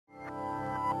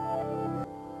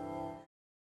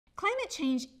Climate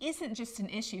change isn't just an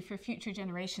issue for future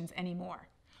generations anymore,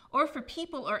 or for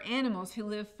people or animals who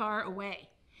live far away.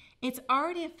 It's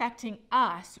already affecting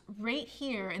us right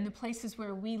here in the places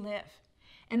where we live.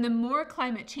 And the more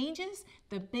climate changes,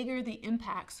 the bigger the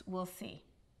impacts we'll see.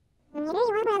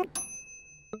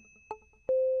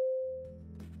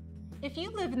 If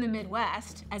you live in the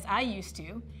Midwest, as I used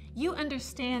to, you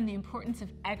understand the importance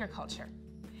of agriculture.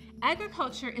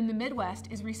 Agriculture in the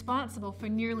Midwest is responsible for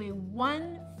nearly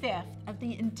 1/5 of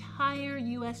the entire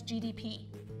US GDP.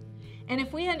 And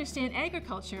if we understand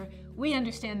agriculture, we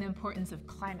understand the importance of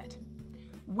climate.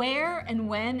 Where and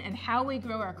when and how we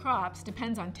grow our crops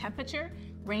depends on temperature,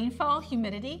 rainfall,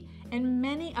 humidity, and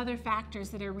many other factors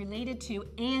that are related to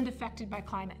and affected by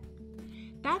climate.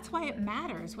 That's why it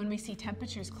matters when we see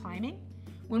temperatures climbing,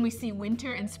 when we see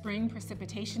winter and spring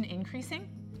precipitation increasing,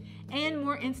 and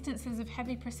more instances of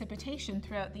heavy precipitation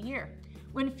throughout the year.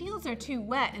 When fields are too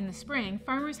wet in the spring,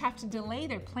 farmers have to delay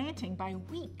their planting by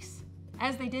weeks,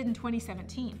 as they did in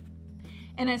 2017.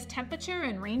 And as temperature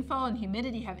and rainfall and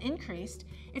humidity have increased,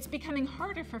 it's becoming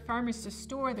harder for farmers to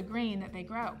store the grain that they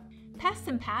grow. Pests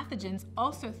and pathogens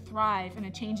also thrive in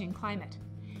a changing climate,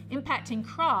 impacting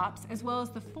crops as well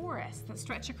as the forests that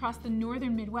stretch across the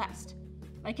northern Midwest,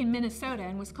 like in Minnesota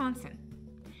and Wisconsin.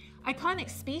 Iconic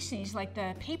species like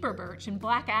the paper birch and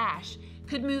black ash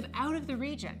could move out of the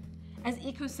region as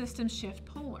ecosystems shift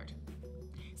poleward.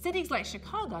 Cities like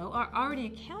Chicago are already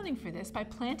accounting for this by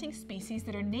planting species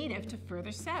that are native to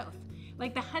further south,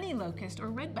 like the honey locust or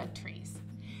redbud trees,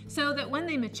 so that when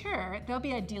they mature, they'll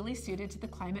be ideally suited to the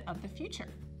climate of the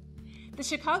future. The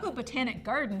Chicago Botanic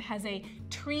Garden has a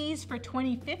Trees for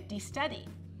 2050 study.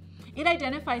 It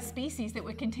identifies species that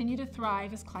would continue to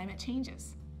thrive as climate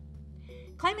changes.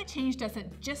 Climate change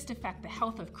doesn't just affect the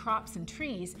health of crops and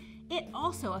trees, it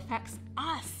also affects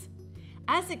us.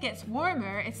 As it gets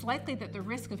warmer, it's likely that the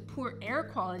risk of poor air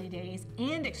quality days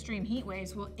and extreme heat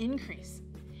waves will increase,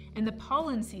 and the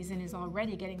pollen season is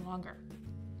already getting longer.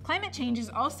 Climate change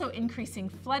is also increasing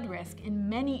flood risk in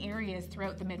many areas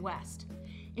throughout the Midwest.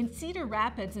 In Cedar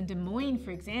Rapids and Des Moines,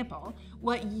 for example,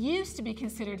 what used to be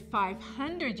considered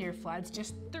 500-year floods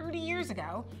just 30 years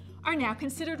ago are now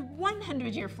considered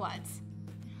 100-year floods.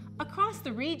 Across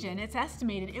the region, it's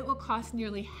estimated it will cost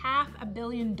nearly $500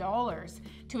 million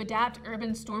to adapt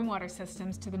urban stormwater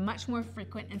systems to the much more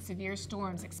frequent and severe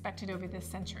storms expected over this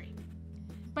century.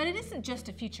 But it isn't just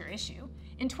a future issue.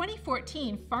 In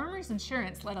 2014, Farmers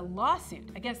Insurance led a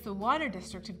lawsuit against the Water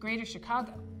District of Greater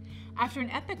Chicago after an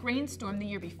epic rainstorm the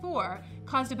year before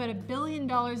caused about $1 billion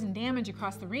in damage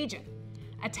across the region,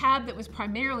 a tab that was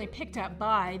primarily picked up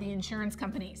by the insurance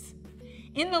companies.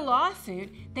 In the lawsuit,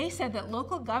 they said that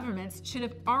local governments should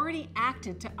have already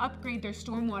acted to upgrade their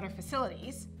stormwater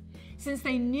facilities, since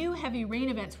they knew heavy rain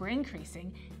events were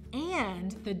increasing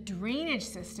and the drainage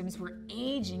systems were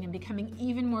aging and becoming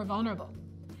even more vulnerable.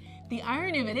 The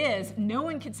irony of it is, no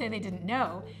one could say they didn't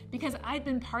know, because I'd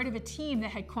been part of a team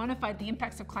that had quantified the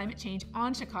impacts of climate change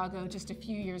on Chicago just a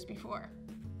few years before.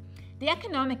 The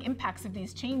economic impacts of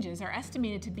these changes are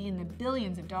estimated to be in the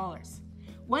billions of dollars.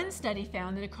 One study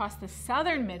found that across the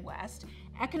southern Midwest,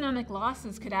 economic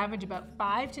losses could average about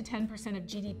 5 to 10% of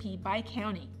GDP by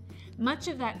county, much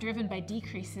of that driven by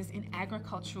decreases in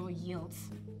agricultural yields.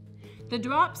 The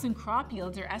drops in crop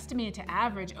yields are estimated to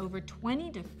average over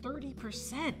 20 to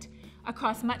 30%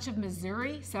 across much of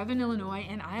Missouri, southern Illinois,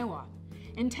 and Iowa,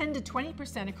 and 10 to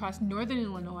 20% across northern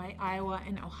Illinois, Iowa,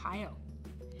 and Ohio.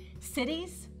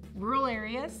 Cities, rural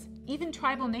areas, even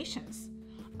tribal nations,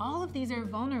 all of these are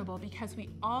vulnerable because we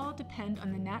all depend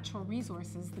on the natural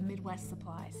resources the Midwest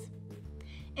supplies.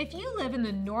 If you live in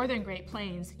the northern Great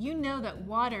Plains, you know that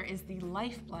water is the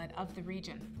lifeblood of the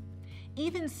region.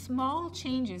 Even small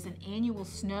changes in annual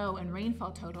snow and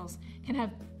rainfall totals can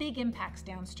have big impacts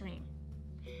downstream.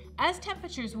 As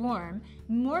temperatures warm,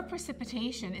 more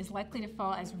precipitation is likely to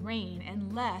fall as rain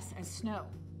and less as snow.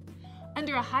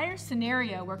 Under a higher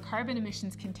scenario where carbon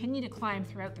emissions continue to climb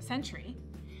throughout the century,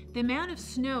 the amount of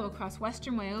snow across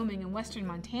western Wyoming and western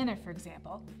Montana, for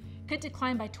example, could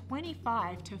decline by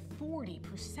 25 to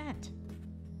 40%.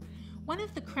 One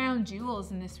of the crown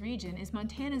jewels in this region is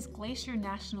Montana's Glacier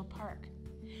National Park.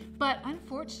 But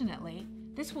unfortunately,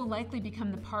 this will likely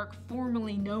become the park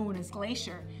formerly known as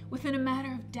Glacier within a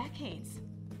matter of decades.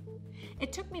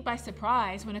 It took me by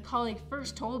surprise when a colleague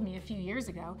first told me a few years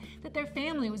ago that their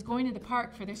family was going to the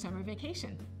park for their summer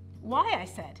vacation. Why, I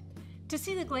said. To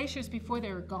see the glaciers before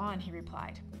they were gone, he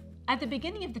replied. At the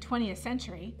beginning of the 20th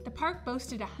century, the park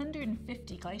boasted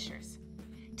 150 glaciers.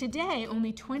 Today,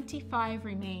 only 25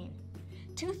 remain.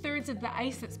 2/3 of the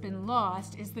ice that's been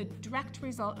lost is the direct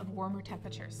result of warmer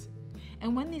temperatures.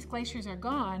 And when these glaciers are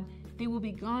gone, they will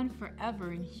be gone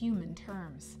forever in human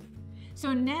terms.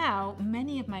 So now,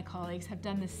 many of my colleagues have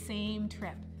done the same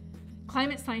trip.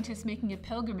 Climate scientists making a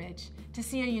pilgrimage to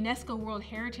see a UNESCO World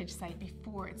Heritage Site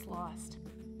before it's lost.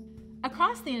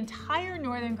 Across the entire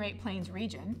northern Great Plains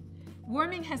region,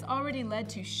 warming has already led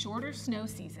to shorter snow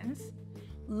seasons,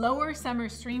 lower summer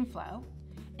stream flow,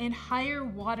 and higher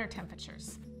water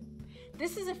temperatures.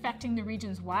 This is affecting the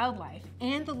region's wildlife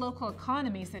and the local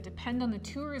economies that depend on the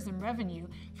tourism revenue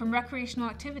from recreational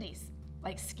activities,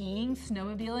 like skiing,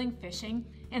 snowmobiling, fishing,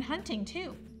 and hunting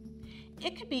too.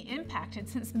 It could be impacted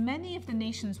since many of the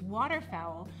nation's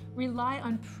waterfowl rely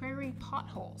on prairie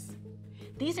potholes.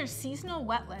 These are seasonal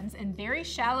wetlands and very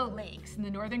shallow lakes in the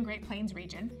northern Great Plains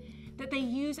region that they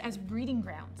use as breeding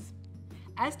grounds.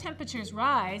 As temperatures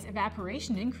rise,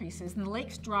 evaporation increases and the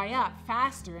lakes dry up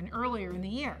faster and earlier in the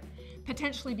year,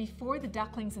 potentially before the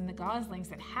ducklings and the goslings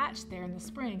that hatch there in the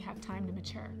spring have time to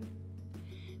mature.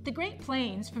 The Great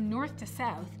Plains, from north to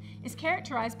south, is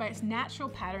characterized by its natural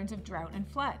patterns of drought and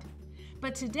flood.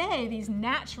 But today, these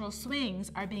natural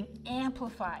swings are being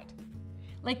amplified,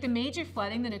 like the major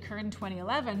flooding that occurred in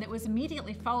 2011 that was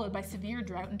immediately followed by severe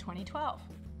drought in 2012.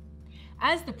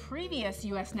 As the previous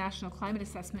U.S. National Climate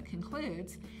Assessment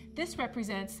concludes, this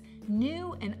represents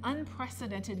new and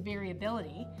unprecedented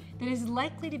variability that is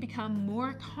likely to become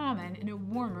more common in a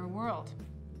warmer world.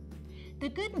 The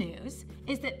good news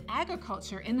is that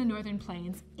agriculture in the Northern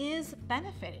Plains is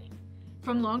benefiting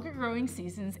from longer growing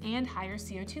seasons and higher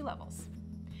CO2 levels.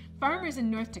 Farmers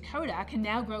in North Dakota can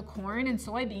now grow corn and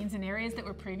soybeans in areas that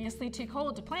were previously too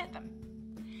cold to plant them.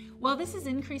 While this is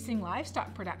increasing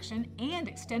livestock production and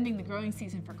extending the growing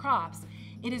season for crops,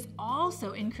 it is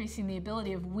also increasing the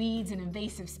ability of weeds and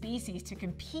invasive species to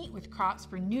compete with crops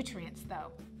for nutrients,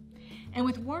 though. And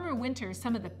with warmer winters,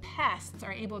 some of the pests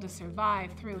are able to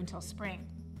survive through until spring.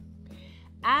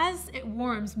 As it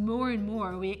warms more and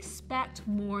more, we expect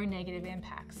more negative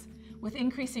impacts, with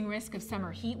increasing risk of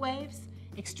summer heat waves,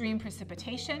 extreme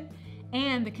precipitation,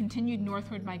 and the continued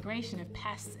northward migration of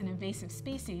pests and invasive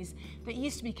species that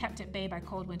used to be kept at bay by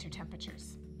cold winter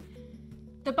temperatures.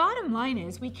 The bottom line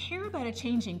is we care about a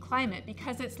changing climate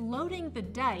because it's loading the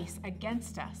dice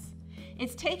against us.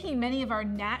 It's taking many of our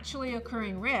naturally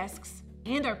occurring risks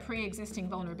and our pre-existing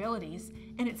vulnerabilities,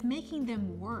 and it's making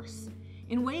them worse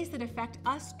in ways that affect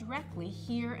us directly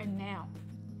here and now.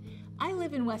 I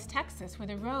live in West Texas where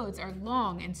the roads are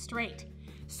long and straight.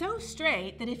 So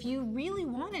straight that if you really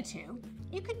wanted to,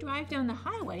 you could drive down the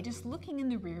highway just looking in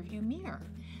the rearview mirror.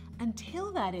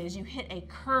 Until that is, you hit a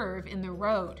curve in the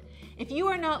road. If you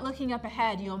are not looking up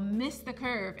ahead, you'll miss the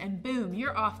curve and boom,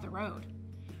 you're off the road.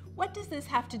 What does this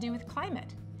have to do with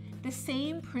climate? The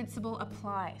same principle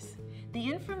applies.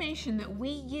 The information that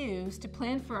we use to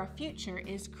plan for our future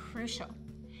is crucial.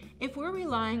 If we're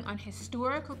relying on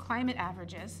historical climate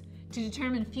averages to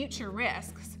determine future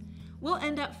risks, we'll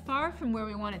end up far from where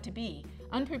we want it to be,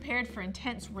 unprepared for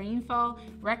intense rainfall,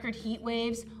 record heat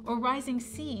waves, or rising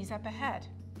seas up ahead.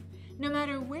 No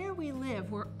matter where we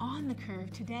live, we're on the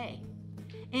curve today.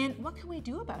 And what can we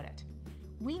do about it?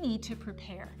 We need to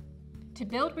prepare, to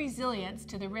build resilience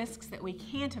to the risks that we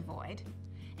can't avoid,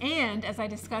 and, as I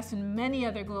discussed in many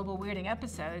other Global Weirding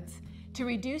episodes, to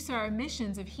reduce our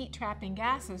emissions of heat-trapping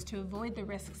gases to avoid the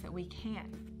risks that we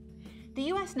can. The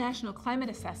U.S. National Climate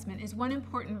Assessment is one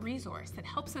important resource that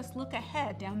helps us look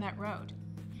ahead down that road.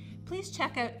 Please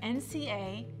check out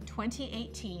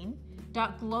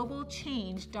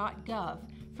nca2018.globalchange.gov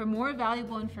for more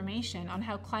valuable information on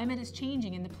how climate is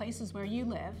changing in the places where you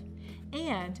live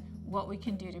and what we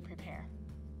can do to prepare.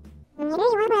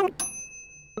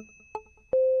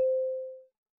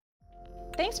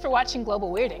 Thanks for watching Global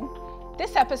Weirding.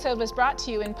 This episode was brought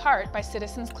to you in part by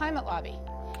Citizens Climate Lobby.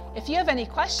 If you have any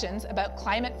questions about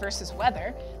climate versus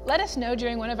weather, let us know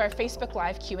during one of our Facebook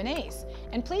Live Q&As.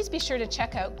 And please be sure to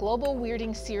check out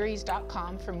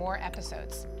globalweirdingseries.com for more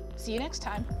episodes. See you next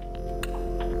time.